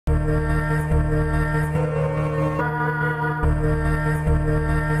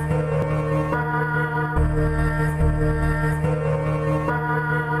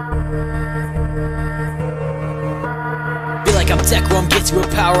I'm DEKU, I'm get to with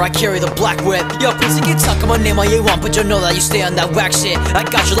power, I carry the black whip. Yo, please you can talk on my name all you want, but you know that you stay on that whack shit. I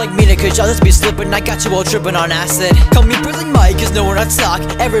got you like Mina, cause y'all just be slipping, I got you all tripping on acid. Call me Bristling Mike, cause no when I talk,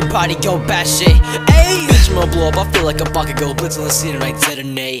 everybody go batshit. Ayy, bitch, I'm gonna blow up, I feel like a bucket go blitz on the scene and I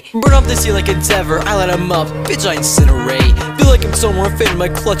detonate. Burn off this here like Endeavor, I light him up, bitch I incinerate. Feel like I'm somewhere fading my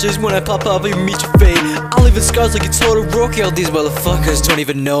clutches, when I pop up you meet your fate. I'll leave scars like a total rookie, all these motherfuckers don't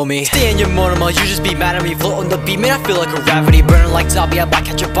even know me. Stay in your monomal, you just be mad at me, float on the beat, man I feel like a gravity. Burning like Dobby, I might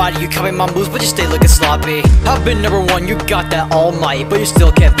catch your body. You copy my moves, but you stay looking sloppy. I've been #1, you got that all might, but you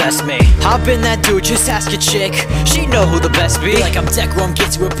still can't best me. I've been that dude, just ask your chick, she know who the best be. Like I'm DEKU, I'm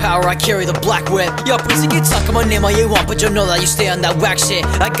get to with power, I carry the black whip. Yo, please you can talk on my name all you want, but you know that you stay on that whack shit.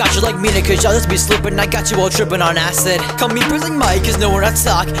 I got you like Mina, cause y'all just be slipping, I got you all tripping on acid. Call me Bristling Mike, cause no when I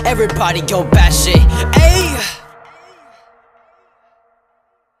talk, everybody go batshit.